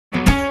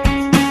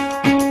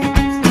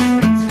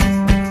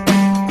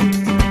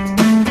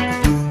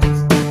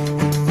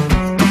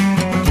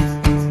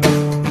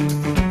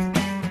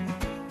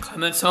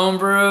Moments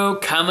Homebrew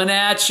coming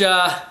at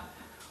ya.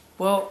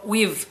 Well,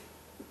 we've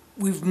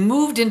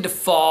moved into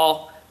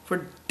fall.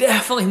 We're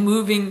definitely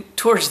moving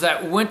towards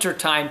that winter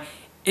time.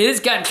 It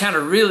has gotten kind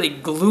of really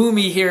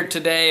gloomy here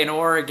today in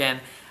Oregon.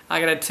 I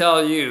gotta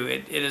tell you,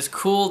 it has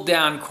cooled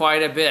down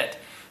quite a bit.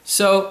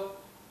 So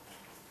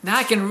now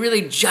I can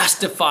really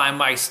justify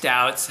my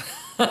stouts.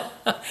 And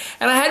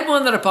I had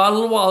one that I bought a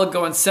little while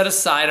ago and set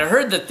aside. I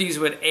heard that these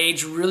would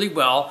age really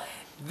well.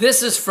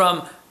 This is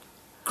from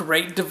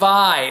Great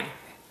Divide.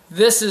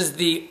 This is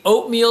the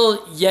Oatmeal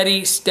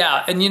Yeti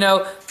Stout. And you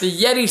know, the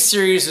Yeti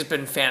series has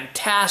been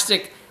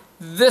fantastic.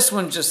 This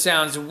one just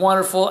sounds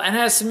wonderful and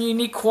has some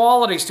unique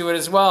qualities to it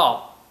as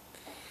well.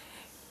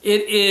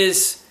 It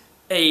is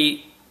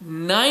a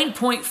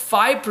 9.5%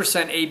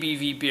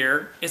 ABV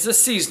beer. It's a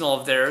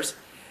seasonal of theirs.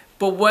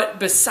 But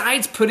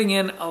besides putting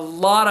in a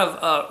lot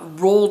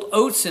of rolled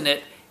oats in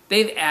it,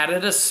 they've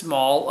added a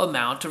small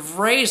amount of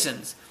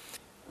raisins,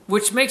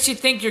 which makes you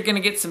think you're going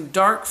to get some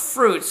dark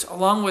fruits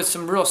along with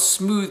some real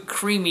smooth,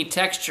 creamy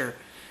texture.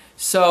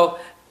 So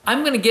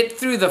I'm going to get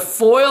through the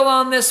foil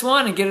on this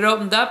one and get it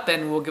opened up,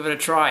 and we'll give it a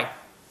try.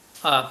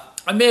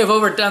 I may have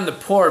overdone the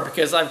pour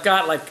because I've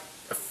got like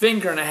a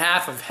finger and a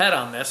half of head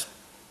on this.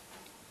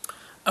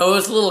 I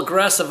was a little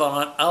aggressive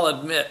on it, I'll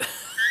admit.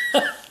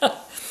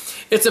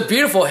 It's a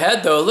beautiful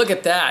head though. Look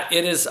at that.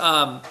 It is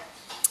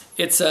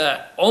it's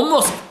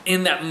almost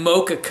in that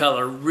mocha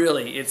color,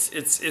 really.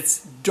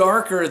 It's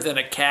darker than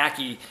a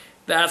khaki,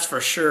 that's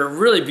for sure.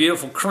 Really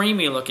beautiful,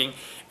 creamy looking.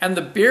 And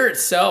the beer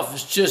itself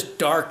is just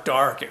dark.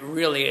 It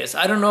really is.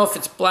 I don't know if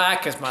it's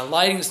black because my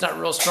lighting's not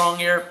real strong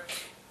here,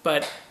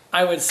 but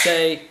I would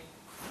say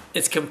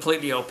it's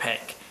completely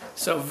opaque.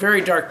 So very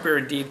dark beer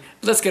indeed.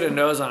 Let's get a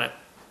nose on it.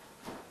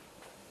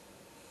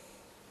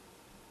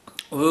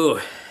 Ooh.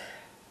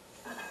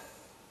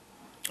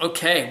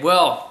 Okay,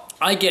 well,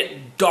 I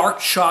get dark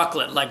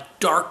chocolate, like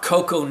dark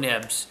cocoa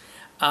nibs.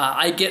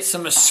 I get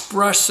some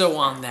espresso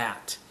on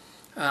that.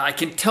 I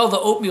can tell the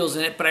oatmeal's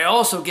in it, but I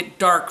also get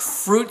dark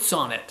fruits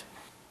on it.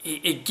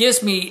 It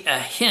gives me a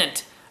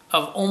hint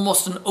of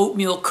almost an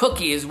oatmeal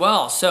cookie as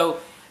well.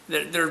 So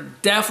there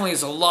definitely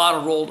is a lot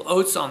of rolled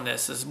oats on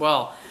this as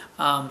well.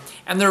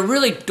 And they're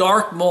really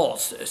dark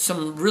malts,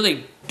 some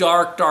really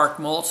dark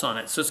malts on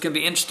it. So it's going to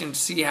be interesting to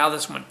see how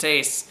this one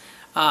tastes.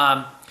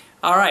 All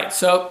right,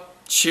 so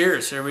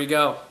cheers, here we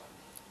go.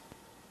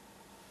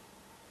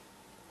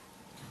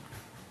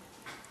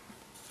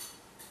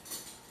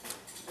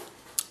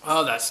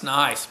 Oh, that's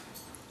nice.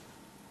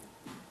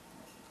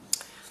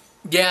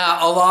 Yeah,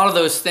 a lot of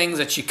those things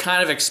that you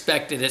kind of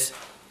expected. It's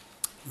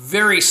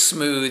very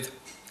smooth,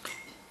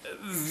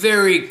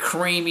 very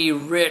creamy,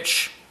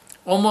 rich,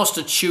 almost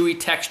a chewy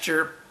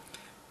texture.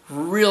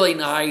 Really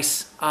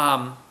nice.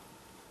 I'm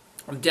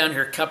down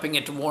here cupping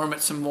it to warm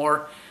it some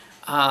more.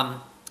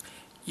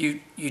 You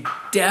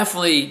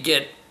definitely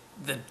get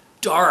the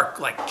dark,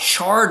 like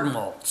charred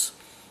malts.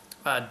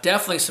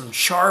 Definitely some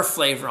char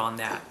flavor on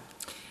that.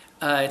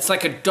 It's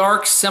like a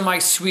dark,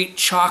 semi-sweet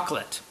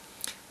chocolate.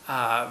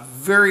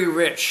 Very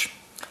rich.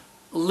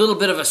 A little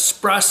bit of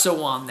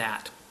espresso on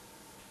that.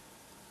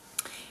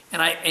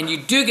 And you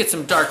do get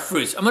some dark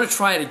fruits. I'm going to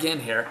try it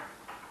again here.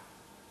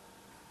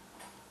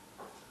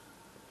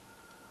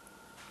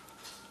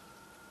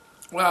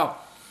 Wow.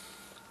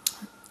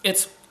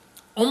 It's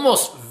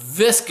almost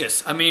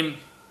viscous. I mean,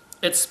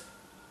 it's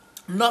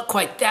not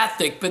quite that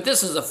thick, but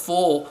this is a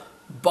full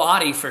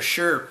body for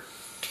sure.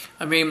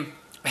 I mean,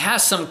 it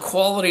has some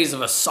qualities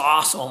of a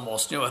sauce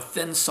almost, you know, a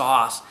thin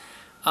sauce.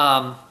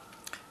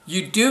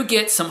 You do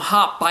get some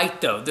hop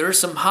bite though. There is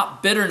some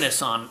hop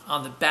bitterness on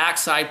the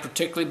backside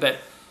particularly, but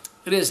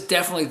it is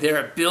definitely there.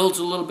 It builds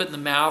a little bit in the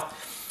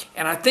mouth.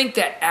 And I think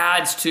that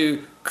adds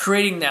to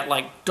creating that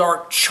like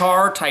dark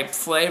char type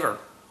flavor.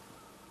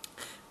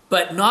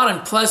 But not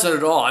unpleasant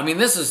at all. I mean,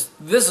 this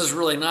is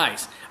really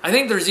nice. I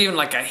think there's even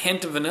like a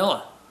hint of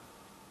vanilla.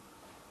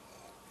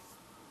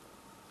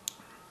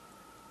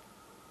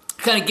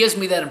 Kind of gives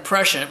me that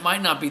impression. It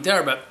might not be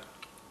there, but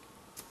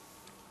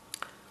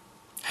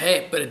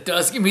hey, but it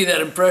does give me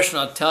that impression,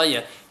 I'll tell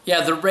you.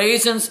 Yeah, the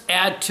raisins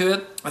add to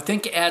it. I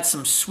think it adds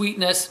some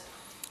sweetness.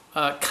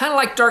 Kind of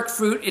like dark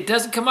fruit. It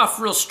doesn't come off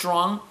real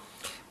strong,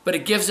 but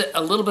it gives it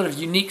a little bit of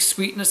unique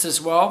sweetness as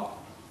well.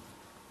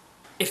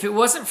 If it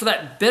wasn't for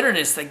that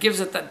bitterness that gives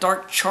it that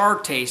dark char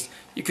taste,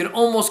 you could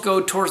almost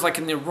go towards like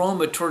in the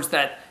aroma towards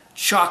that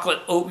chocolate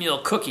oatmeal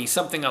cookie,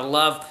 something I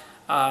love.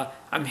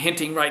 I'm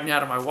hinting right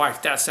now to my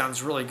wife. That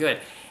sounds really good.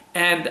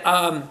 And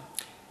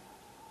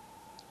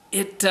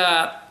it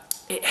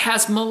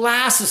has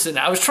molasses in it.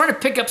 I was trying to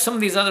pick up some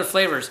of these other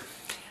flavors.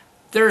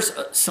 There's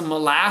some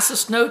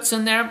molasses notes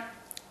in there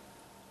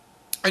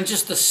and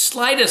just the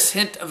slightest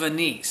hint of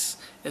anise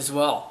as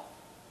well.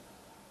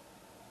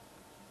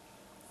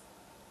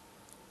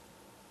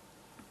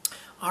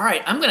 All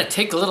right, I'm going to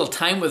take a little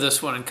time with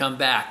this one and come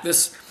back.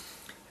 This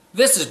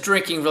is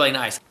drinking really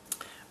nice.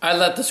 I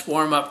let this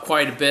warm up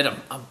quite a bit.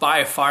 I'm by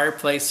a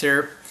fireplace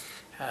here.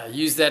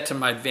 Use that to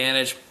my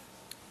advantage.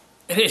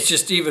 And it's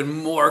just even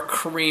more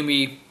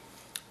creamy,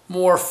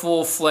 more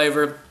full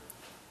flavor.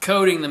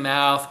 coating the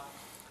mouth,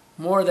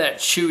 more of that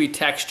chewy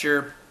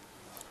texture.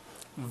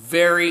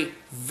 Very,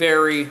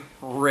 very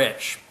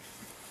rich.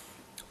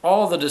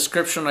 All the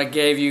description I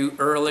gave you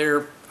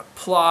earlier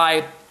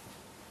apply.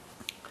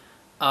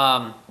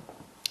 I'm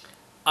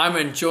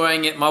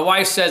enjoying it. My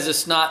wife says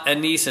it's not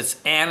anise,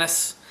 it's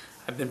anise.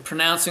 I've been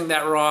pronouncing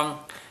that wrong.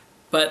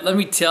 But let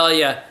me tell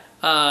you,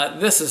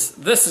 this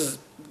is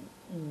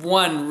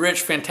one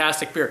rich,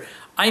 fantastic beer.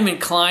 I'm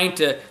inclined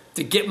to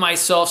get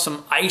myself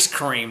some ice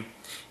cream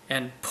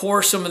and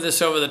pour some of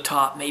this over the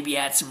top, maybe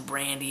add some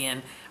brandy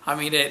in. I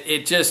mean,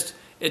 it just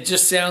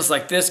sounds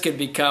like this could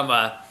become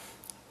a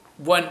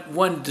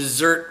one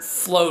dessert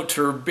float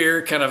or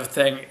beer kind of a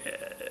thing.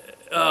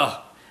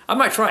 I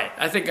might try it.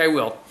 I think I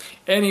will.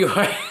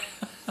 Anyway,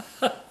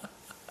 all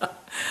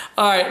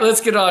right,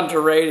 let's get on to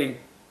rating.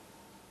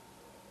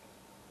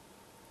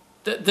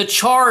 The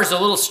char is a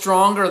little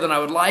stronger than I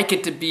would like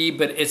it to be,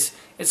 but it's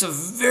a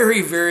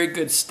very, very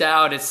good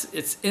stout.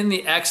 It's in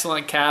the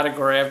excellent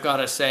category, I've got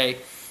to say,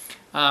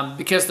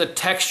 because the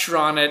texture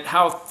on it,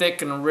 how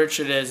thick and rich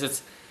it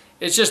is,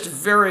 it's just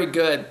very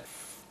good.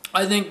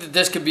 I think that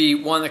this could be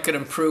one that could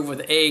improve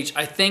with age.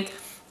 I think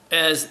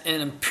as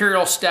an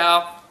Imperial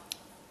Stout,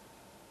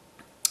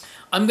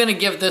 I'm going to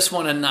give this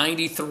one a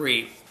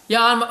 93.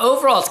 Yeah,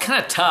 overall it's kind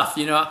of tough,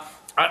 you know.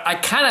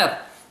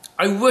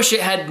 I wish it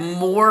had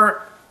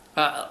more,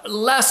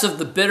 less of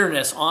the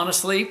bitterness,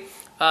 honestly,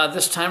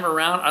 this time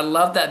around. I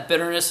love that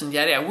bitterness in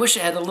Yeti. I wish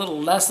it had a little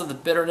less of the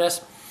bitterness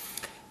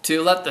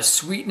to let the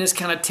sweetness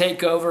kind of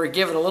take over,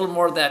 give it a little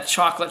more of that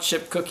chocolate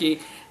chip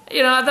cookie.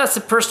 You know, that's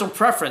a personal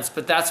preference,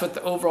 but that's what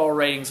the overall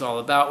rating's all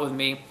about with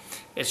me.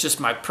 It's just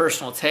my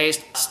personal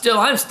taste. Still,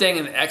 I'm staying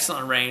in the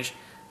excellent range.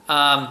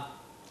 I'm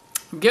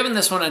giving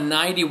this one a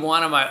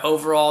 91 on my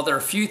overall. There are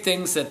a few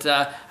things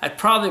that I'd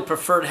probably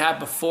prefer to have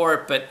before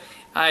it, but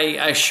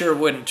I sure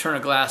wouldn't turn a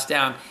glass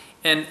down.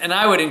 And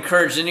I would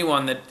encourage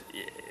anyone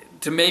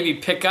to maybe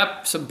pick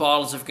up some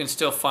bottles if you can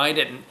still find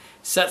it and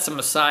set some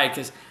aside,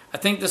 because I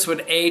think this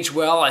would age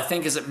well. I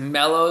think as it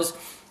mellows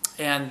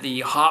and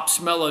the hops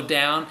mellow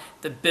down,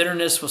 the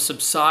bitterness will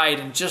subside,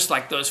 and just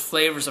like those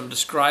flavors I'm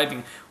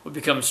describing will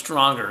become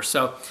stronger.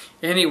 So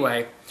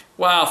anyway,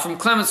 wow, from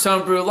Clement's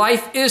Homebrew,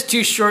 life is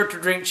too short to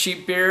drink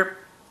cheap beer,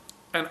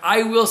 and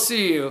I will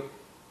see you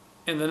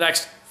in the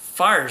next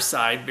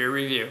Fireside Beer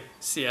Review.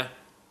 See ya.